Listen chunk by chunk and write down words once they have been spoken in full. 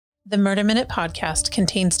The Murder Minute podcast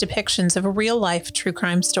contains depictions of real-life true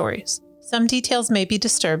crime stories. Some details may be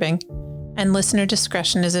disturbing, and listener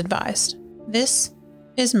discretion is advised. This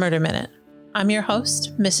is Murder Minute. I'm your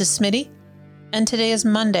host, Mrs. Smitty, and today is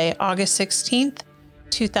Monday, August 16th,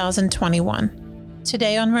 2021.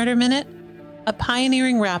 Today on Murder Minute, a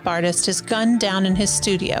pioneering rap artist is gunned down in his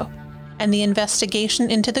studio, and the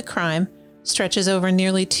investigation into the crime stretches over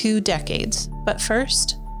nearly 2 decades. But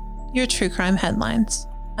first, your true crime headlines.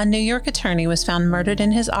 A New York attorney was found murdered in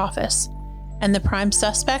his office, and the prime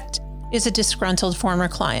suspect is a disgruntled former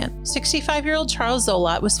client. 65-year-old Charles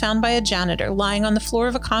Zolat was found by a janitor lying on the floor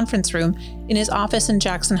of a conference room in his office in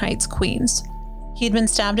Jackson Heights, Queens. He had been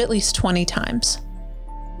stabbed at least 20 times.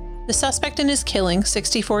 The suspect in his killing,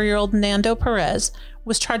 64-year-old Nando Perez,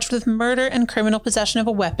 was charged with murder and criminal possession of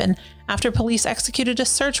a weapon after police executed a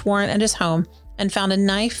search warrant at his home and found a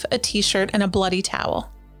knife, a t-shirt, and a bloody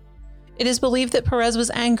towel. It is believed that Perez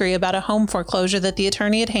was angry about a home foreclosure that the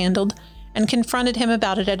attorney had handled and confronted him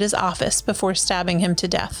about it at his office before stabbing him to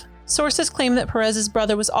death. Sources claim that Perez's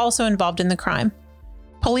brother was also involved in the crime.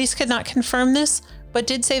 Police could not confirm this, but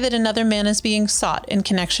did say that another man is being sought in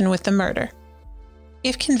connection with the murder.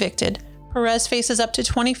 If convicted, Perez faces up to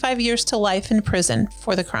 25 years to life in prison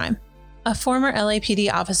for the crime. A former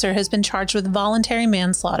LAPD officer has been charged with voluntary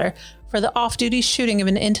manslaughter for the off-duty shooting of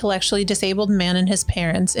an intellectually disabled man and his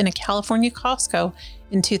parents in a California Costco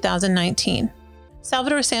in 2019.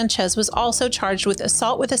 Salvador Sanchez was also charged with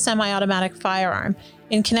assault with a semi-automatic firearm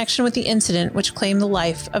in connection with the incident which claimed the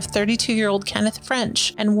life of 32-year-old Kenneth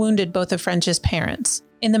French and wounded both of French's parents.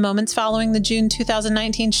 In the moments following the June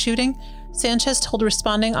 2019 shooting, Sanchez told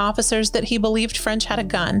responding officers that he believed French had a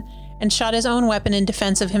gun and shot his own weapon in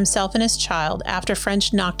defense of himself and his child after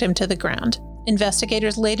French knocked him to the ground.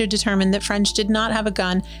 Investigators later determined that French did not have a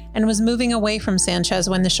gun and was moving away from Sanchez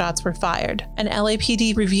when the shots were fired. An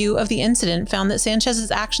LAPD review of the incident found that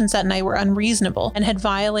Sanchez's actions that night were unreasonable and had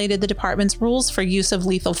violated the department's rules for use of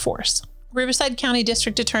lethal force. Riverside County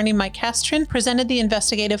District Attorney Mike Castron presented the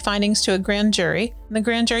investigative findings to a grand jury, and the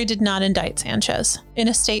grand jury did not indict Sanchez. In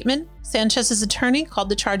a statement, Sanchez's attorney called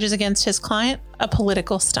the charges against his client a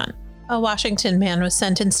political stunt. A Washington man was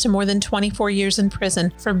sentenced to more than 24 years in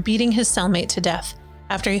prison for beating his cellmate to death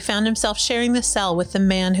after he found himself sharing the cell with the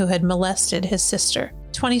man who had molested his sister.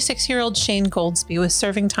 26-year-old Shane Goldsby was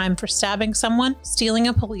serving time for stabbing someone, stealing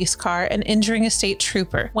a police car, and injuring a state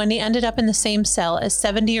trooper when he ended up in the same cell as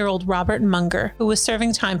 70-year-old Robert Munger, who was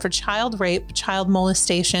serving time for child rape, child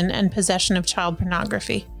molestation, and possession of child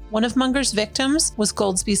pornography. One of Munger's victims was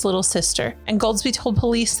Goldsby's little sister, and Goldsby told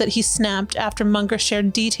police that he snapped after Munger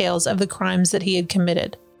shared details of the crimes that he had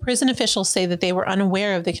committed. Prison officials say that they were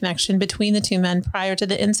unaware of the connection between the two men prior to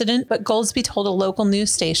the incident, but Goldsby told a local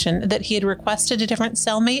news station that he had requested a different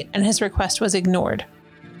cellmate and his request was ignored.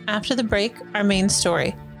 After the break, our main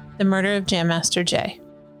story, the murder of Jam Master Jay.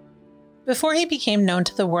 Before he became known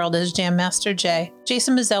to the world as Jam Master Jay,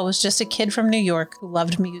 Jason Mizell was just a kid from New York who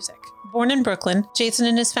loved music. Born in Brooklyn, Jason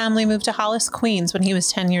and his family moved to Hollis, Queens when he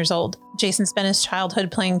was 10 years old. Jason spent his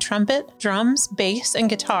childhood playing trumpet, drums, bass, and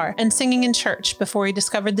guitar, and singing in church before he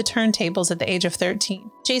discovered the turntables at the age of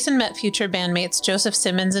 13. Jason met future bandmates Joseph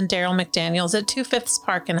Simmons and Daryl McDaniels at 2/5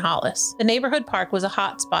 Park in Hollis. The neighborhood park was a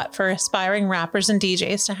hotspot for aspiring rappers and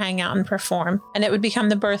DJs to hang out and perform, and it would become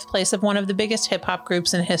the birthplace of one of the biggest hip-hop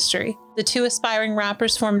groups in history. The two aspiring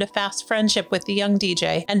rappers formed a fast friendship with the young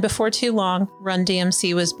DJ, and before too long, Run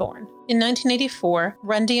DMC was born. In 1984,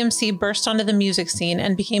 Run DMC burst onto the music scene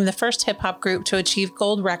and became the first hip-hop group to achieve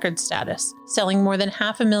gold record status, selling more than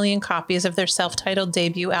 500,000 copies of their self-titled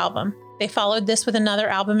debut album. They followed this with another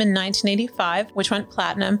album in 1985, which went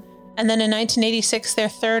platinum, and then in 1986, their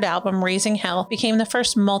third album, Raising Hell, became the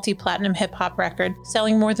first multi-platinum hip-hop record,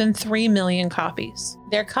 selling more than 3 million copies.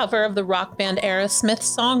 Their cover of the rock band Aerosmith's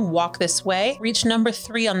song Walk This Way reached number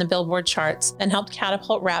 3 on the Billboard charts and helped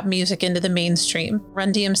catapult rap music into the mainstream.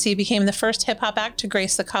 Run DMC became the first hip-hop act to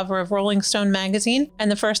grace the cover of Rolling Stone magazine and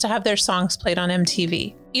the first to have their songs played on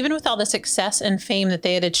MTV. Even with all the success and fame that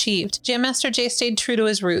they had achieved, Jam Master Jay stayed true to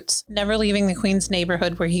his roots, never leaving the Queens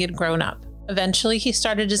neighborhood where he had grown up. Eventually, he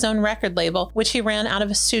started his own record label, which he ran out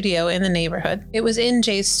of a studio in the neighborhood. It was in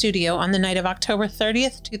Jay's studio on the night of October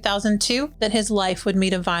 30th, 2002, that his life would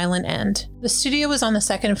meet a violent end. The studio was on the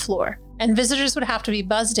second floor, and visitors would have to be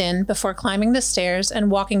buzzed in before climbing the stairs and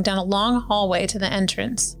walking down a long hallway to the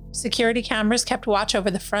entrance. Security cameras kept watch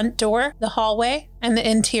over the front door, the hallway, and the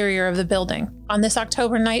interior of the building. On this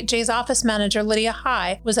October night, Jay's office manager, Lydia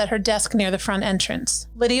High, was at her desk near the front entrance.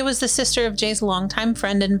 Lydia was the sister of Jay's longtime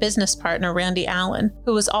friend and business partner, Randy Allen,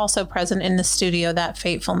 who was also present in the studio that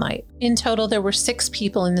fateful night. In total, there were 6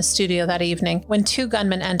 people in the studio that evening when 2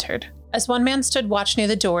 gunmen entered. As one man stood watch near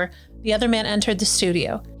the door, the other man entered the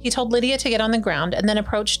studio. He told Lydia to get on the ground and then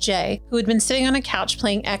approached Jay, who had been sitting on a couch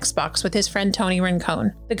playing Xbox with his friend Tony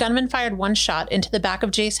Rincon. The gunman fired one shot into the back of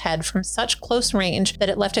Jay's head from such close range that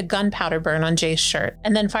it left a gunpowder burn on Jay's shirt,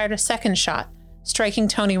 and then fired a second shot, striking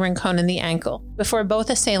Tony Rincon in the ankle, before both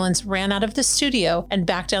assailants ran out of the studio and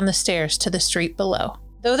back down the stairs to the street below.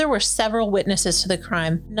 Though there were several witnesses to the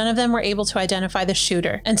crime, none of them were able to identify the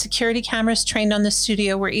shooter, and security cameras trained on the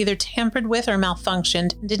studio were either tampered with or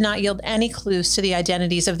malfunctioned and did not yield any clues to the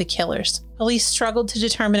identities of the killers. Police struggled to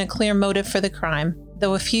determine a clear motive for the crime,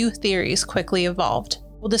 though a few theories quickly evolved.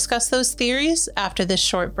 We'll discuss those theories after this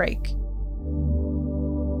short break.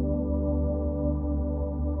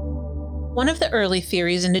 One of the early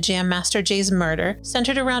theories into Jam Master Jay's murder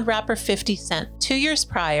centered around rapper 50 Cent. 2 years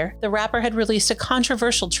prior, the rapper had released a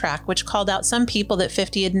controversial track which called out some people that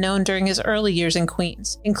 50 had known during his early years in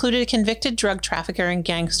Queens, included a convicted drug trafficker and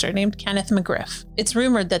gangster named Kenneth McGriff. It's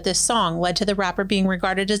rumored that this song led to the rapper being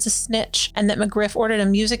regarded as a snitch, and that McGriff ordered a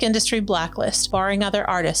music industry blacklist, barring other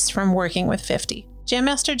artists from working with 50. Jam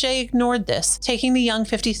Master Jay ignored this, taking the young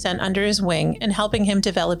 50 Cent under his wing and helping him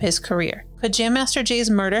develop his career. Could Jam Master Jay's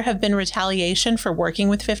murder have been retaliation for working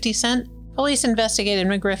with 50 Cent? Police investigated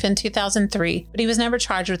McGriff in 2003, but he was never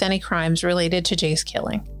charged with any crimes related to Jay's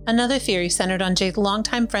killing. Another theory centered on Jay's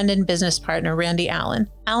longtime friend and business partner, Randy Allen.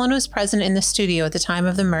 Allen was present in the studio at the time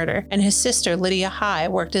of the murder, and his sister, Lydia High,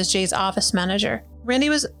 worked as Jay's office manager. Randy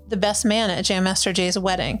was the best man at Jam Master Jay's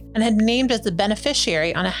wedding and had been named as the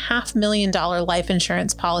beneficiary on a $500,000 life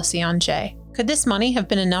insurance policy on Jay. Could this money have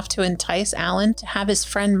been enough to entice Allen to have his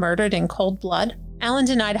friend murdered in cold blood? Allen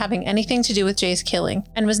denied having anything to do with Jay's killing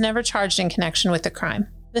and was never charged in connection with the crime.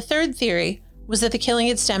 The third theory was that the killing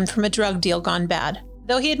had stemmed from a drug deal gone bad.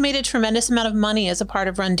 Though he had made a tremendous amount of money as a part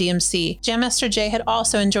of Run DMC, Jam Master Jay had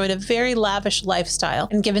also enjoyed a very lavish lifestyle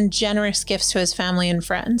and given generous gifts to his family and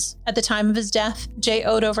friends. At the time of his death, Jay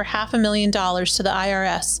owed over $500,000 to the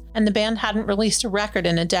IRS, and the band hadn't released a record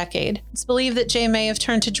in a decade. It's believed that Jay may have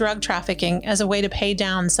turned to drug trafficking as a way to pay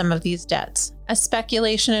down some of these debts. As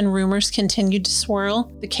speculation and rumors continued to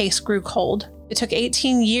swirl, the case grew cold. It took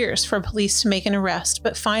 18 years for police to make an arrest,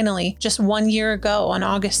 but finally, just 1 year ago, on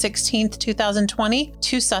August 16, 2020,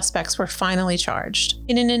 2 suspects were finally charged.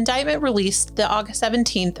 In an indictment released the August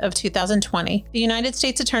 17th of 2020, the United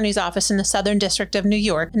States Attorney's Office in the Southern District of New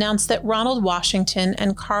York announced that Ronald Washington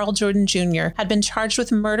and Carl Jordan Jr. had been charged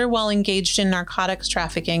with murder while engaged in narcotics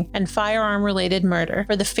trafficking and firearm-related murder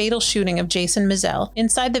for the fatal shooting of Jason Mizell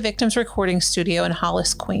inside the victim's recording studio in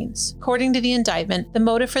Hollis, Queens. According to the indictment, the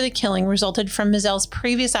motive for the killing resulted from Mizell's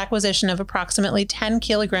previous acquisition of approximately 10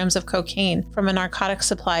 kilograms of cocaine from a narcotics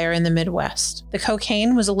supplier in the Midwest. The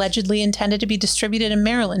cocaine was allegedly intended to be distributed in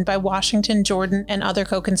Maryland by Washington, Jordan, and other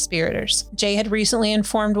co-conspirators. Jay had recently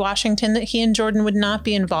informed Washington that he and Jordan would not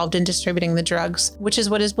be involved in distributing the drugs, which is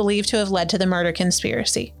what is believed to have led to the murder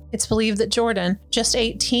conspiracy. It's believed that Jordan, just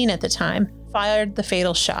 18 at the time, fired the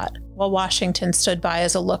fatal shot, while Washington stood by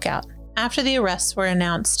as a lookout. After the arrests were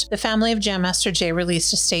announced, the family of Jam Master Jay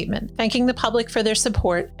released a statement, thanking the public for their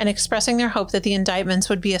support and expressing their hope that the indictments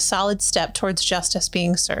would be a solid step towards justice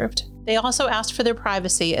being served. They also asked for their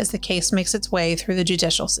privacy as the case makes its way through the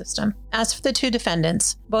judicial system. As for the 2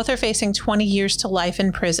 defendants, both are facing 20 years to life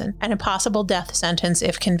in prison and a possible death sentence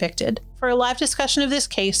if convicted. For a live discussion of this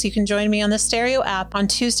case, you can join me on the Stereo app on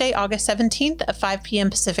Tuesday, August 17th at 5 p.m.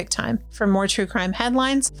 Pacific Time. For more true crime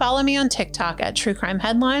headlines, follow me on TikTok at True Crime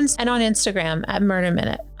Headlines and on Instagram at Murder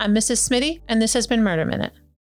Minute. I'm Mrs. Smitty, and this has been Murder Minute.